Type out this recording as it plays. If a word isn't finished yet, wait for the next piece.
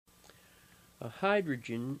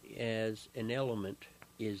Hydrogen as an element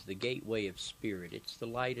is the gateway of spirit. It's the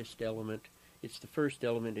lightest element. It's the first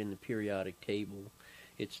element in the periodic table.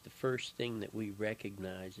 It's the first thing that we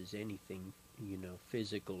recognize as anything,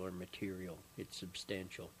 physical or material. It's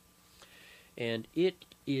substantial. And it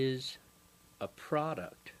is a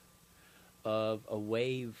product of a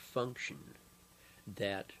wave function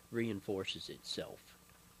that reinforces itself.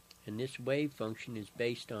 And this wave function is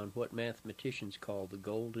based on what mathematicians call the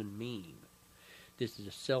golden mean. This is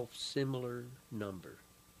a self-similar number.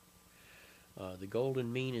 The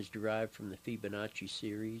golden mean is derived from the Fibonacci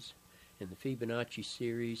series. In the Fibonacci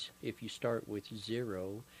series, if you start with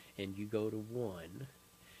 0 and you go to 1,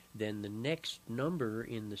 then the next number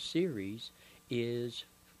in the series is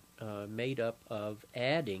made up of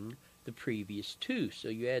adding the previous 2. So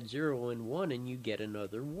you add 0 and 1 and you get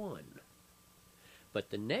another 1.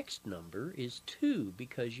 But the next number is 2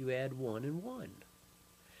 because you add 1 and 1.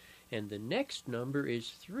 And the next number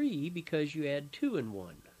is 3 because you add 2 and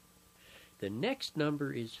 1. The next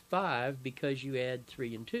number is 5 because you add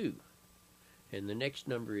 3 and 2. And the next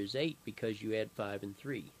number is 8 because you add 5 and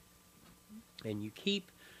 3. And you keep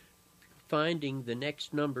finding the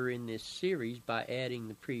next number in this series by adding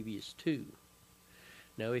the previous 2.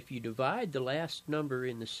 Now if you divide the last number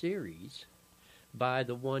in the series by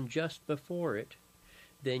the one just before it,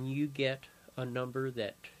 then you get a number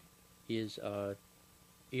that is a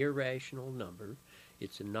irrational number.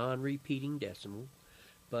 It's a non-repeating decimal,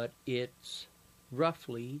 but it's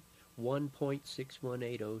roughly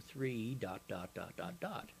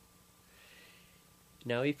 1.61803 ...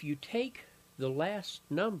 Now if you take the last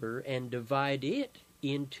number and divide it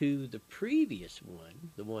into the previous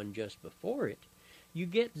one, the one just before it, you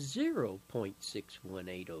get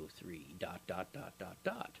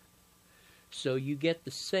 0.61803 ... So you get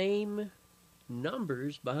the same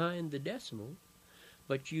numbers behind the decimal,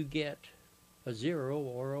 but you get a 0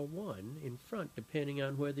 or a 1 in front, depending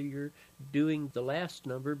on whether you're doing the last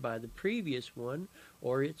number by the previous one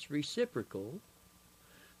or its reciprocal,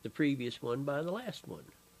 the previous one by the last one.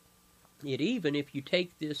 Even if you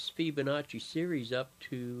take this Fibonacci series up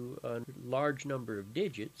to a large number of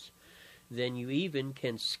digits, then you even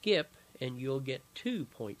can skip and you'll get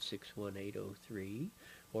 2.61803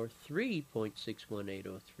 or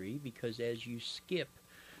 3.61803, because as you skip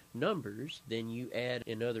numbers, then you add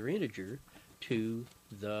another integer to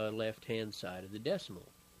the left-hand side of the decimal.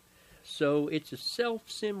 So it's a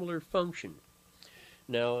self-similar function.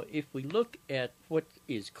 Now, if we look at what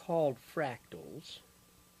is called fractals,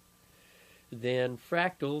 then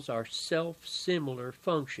fractals are self-similar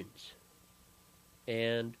functions,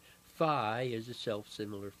 and phi is a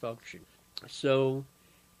self-similar function. So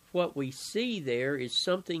what we see there is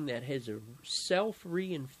something that has a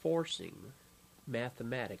self-reinforcing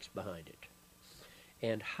mathematics behind it.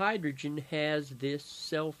 And hydrogen has this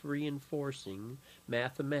self-reinforcing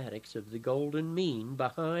mathematics of the golden mean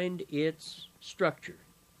behind its structure,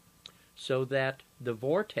 so that the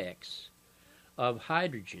vortex of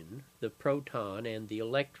hydrogen, the proton and the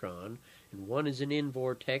electron, and one is an in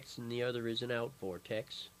vortex and the other is an out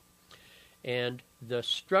vortex, and the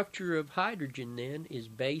structure of hydrogen then is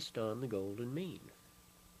based on the golden mean.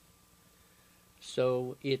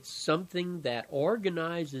 So it's something that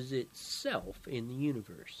organizes itself in the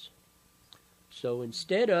universe. So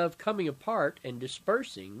instead of coming apart and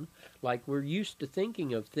dispersing like we're used to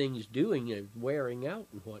thinking of things doing and wearing out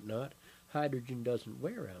and whatnot, hydrogen doesn't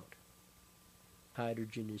wear out.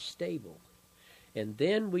 Hydrogen is stable. And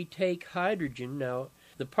then we take hydrogen. Now,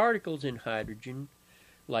 the particles in hydrogen,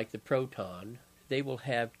 like the proton, they will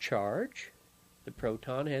have charge. The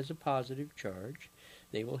proton has a positive charge.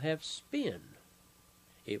 They will have spin.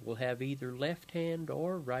 It will have either left-hand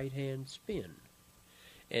or right-hand spin.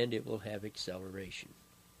 And it will have acceleration.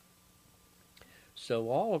 So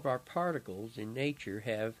all of our particles in nature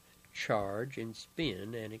have charge and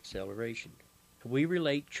spin and acceleration. We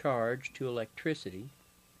relate charge to electricity,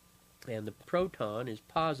 and the proton is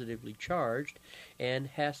positively charged and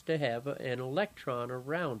has to have an electron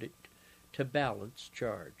around it to balance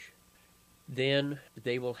charge. Then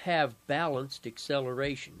they will have balanced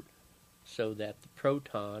acceleration, so that the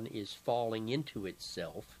proton is falling into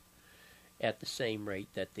itself at the same rate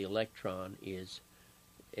that the electron is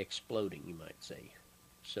exploding, you might say.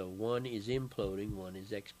 So one is imploding, one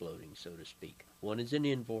is exploding, so to speak. One is an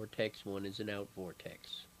in vortex, one is an out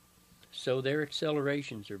vortex. So their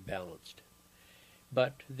accelerations are balanced.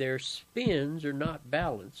 But their spins are not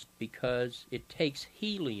balanced because it takes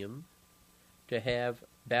helium to have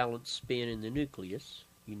balanced spin in the nucleus.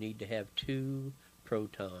 You need to have 2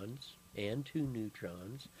 protons and 2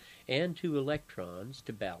 neutrons and 2 electrons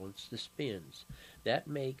to balance the spins. That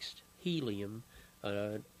makes helium,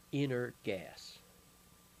 inert gas.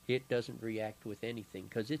 It doesn't react with anything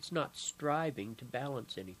because it's not striving to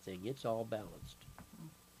balance anything. It's all balanced.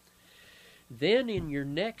 Then in your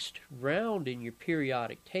next round in your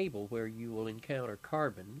periodic table where you will encounter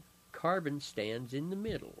carbon, carbon stands in the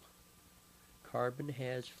middle. Carbon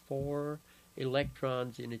has 4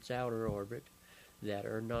 electrons in its outer orbit that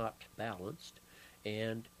are not balanced,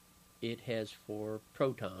 and it has 4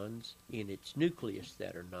 protons in its nucleus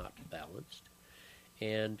that are not balanced.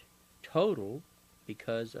 And total,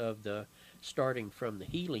 because of the starting from the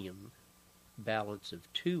helium balance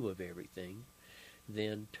of 2 of everything,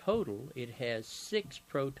 then total it has 6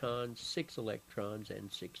 protons, 6 electrons,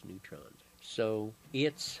 and 6 neutrons. So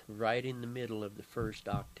it's right in the middle of the first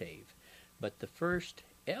octave. But the first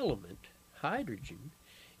element, hydrogen,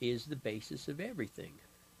 is the basis of everything.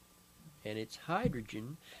 And it's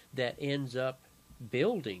hydrogen that ends up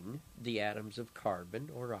building the atoms of carbon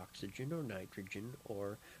or oxygen or nitrogen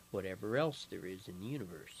or whatever else there is in the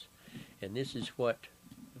universe. And this is what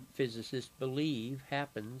physicists believe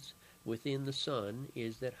happens within the sun,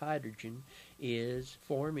 is that hydrogen is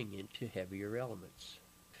forming into heavier elements.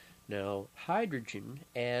 Now, hydrogen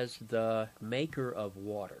as the maker of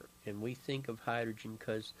water, and we think of hydrogen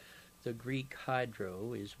because the Greek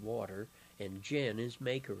hydro is water and gen is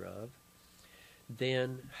maker of,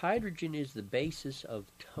 then hydrogen is the basis of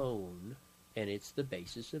tone, and it's the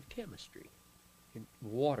basis of chemistry. And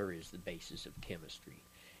water is the basis of chemistry.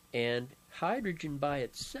 And hydrogen by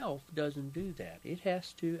itself doesn't do that. It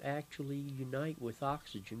has to actually unite with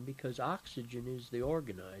oxygen because oxygen is the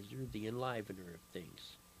organizer, the enlivener of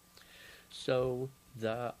things. So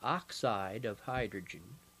the oxide of hydrogen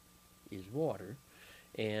is water,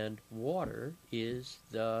 and water is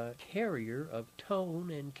the carrier of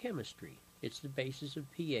tone and chemistry. It's the basis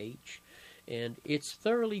of pH, and it's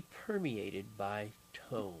thoroughly permeated by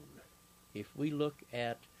tone. If we look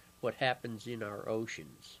at what happens in our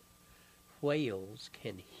oceans, whales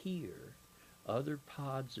can hear other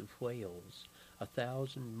pods of whales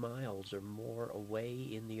 1,000 miles or more away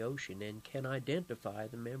in the ocean and can identify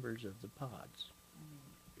the members of the pods.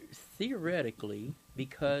 Theoretically,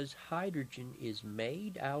 because hydrogen is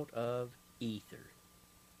made out of ether.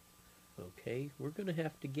 Okay, we're going to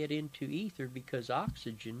have to get into ether because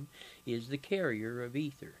oxygen is the carrier of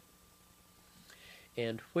ether.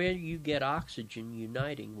 And when you get oxygen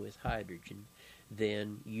uniting with hydrogen,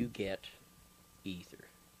 then you get ether,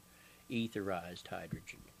 etherized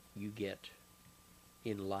hydrogen. You get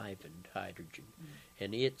enlivened hydrogen,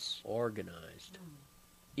 and it's organized.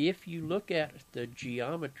 If you look at the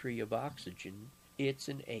geometry of oxygen, it's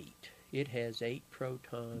an 8. It has 8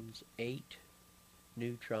 protons, 8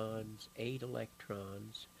 neutrons, 8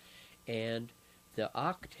 electrons, and the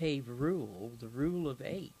octave rule, the rule of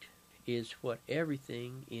 8, is what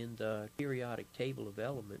everything in the periodic table of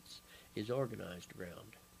elements is organized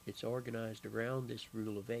around. It's organized around this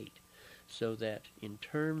rule of 8, so that in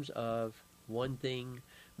terms of one thing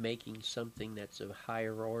making something that's of a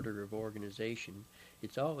higher order of organization,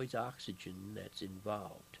 it's always oxygen that's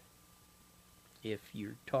involved. If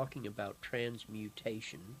you're talking about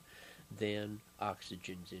transmutation, then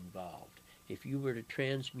oxygen's involved. If you were to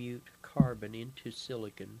transmute carbon into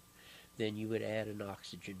silicon, then you would add an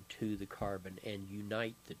oxygen to the carbon and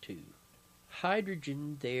unite the two.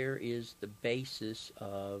 Hydrogen there is the basis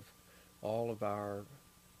of all of our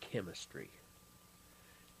chemistry.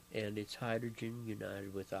 And it's hydrogen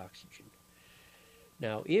united with oxygen.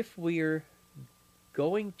 Now, if we're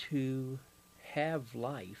going to have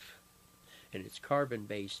life, and it's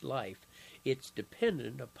carbon-based life, it's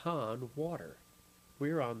dependent upon water.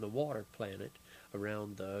 We're on the water planet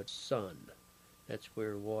around the sun. That's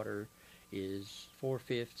where water is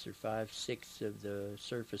 4/5 or 5/6 of the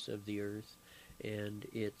surface of the earth, and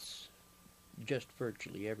it's just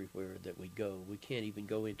virtually everywhere that we go. We can't even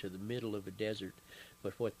go into the middle of a desert,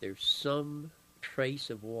 but there's some trace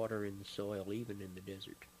of water in the soil, even in the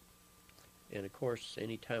desert. And of course,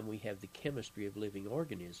 anytime we have the chemistry of living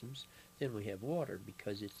organisms, then we have water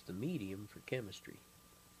because it's the medium for chemistry.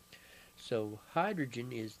 So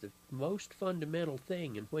hydrogen is the most fundamental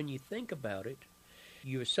thing, and when you think about it,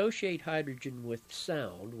 you associate hydrogen with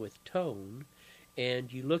sound, with tone,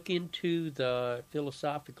 and you look into the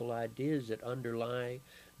philosophical ideas that underlie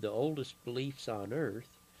the oldest beliefs on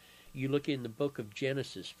earth. You look in the book of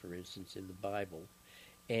Genesis, for instance, in the Bible,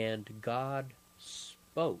 and God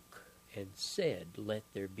spoke and said, "Let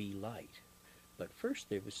there be light." But first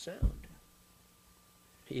there was sound.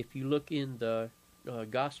 If you look in the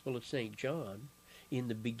Gospel of St. John, in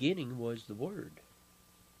the beginning was the Word.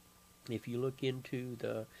 If you look into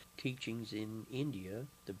the teachings in India,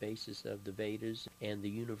 the basis of the Vedas and the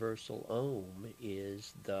universal Om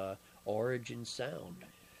is the origin sound.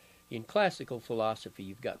 In classical philosophy,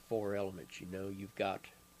 you've got four elements. You've got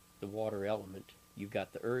the water element, you've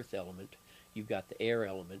got the earth element, you've got the air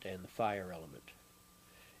element, and the fire element.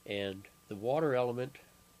 And the water element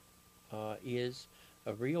is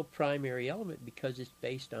a real primary element because it's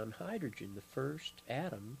based on hydrogen, the first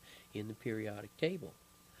atom in the periodic table.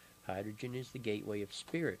 Hydrogen is the gateway of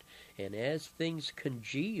spirit. And as things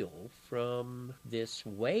congeal from this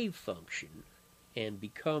wave function and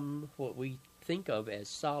become what we think of as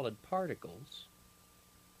solid particles,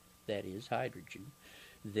 that is hydrogen,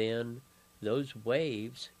 then those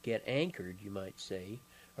waves get anchored, you might say,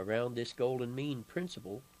 around this golden mean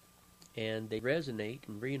principle, and they resonate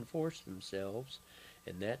and reinforce themselves,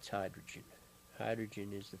 and that's hydrogen.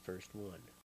 Hydrogen is the first one.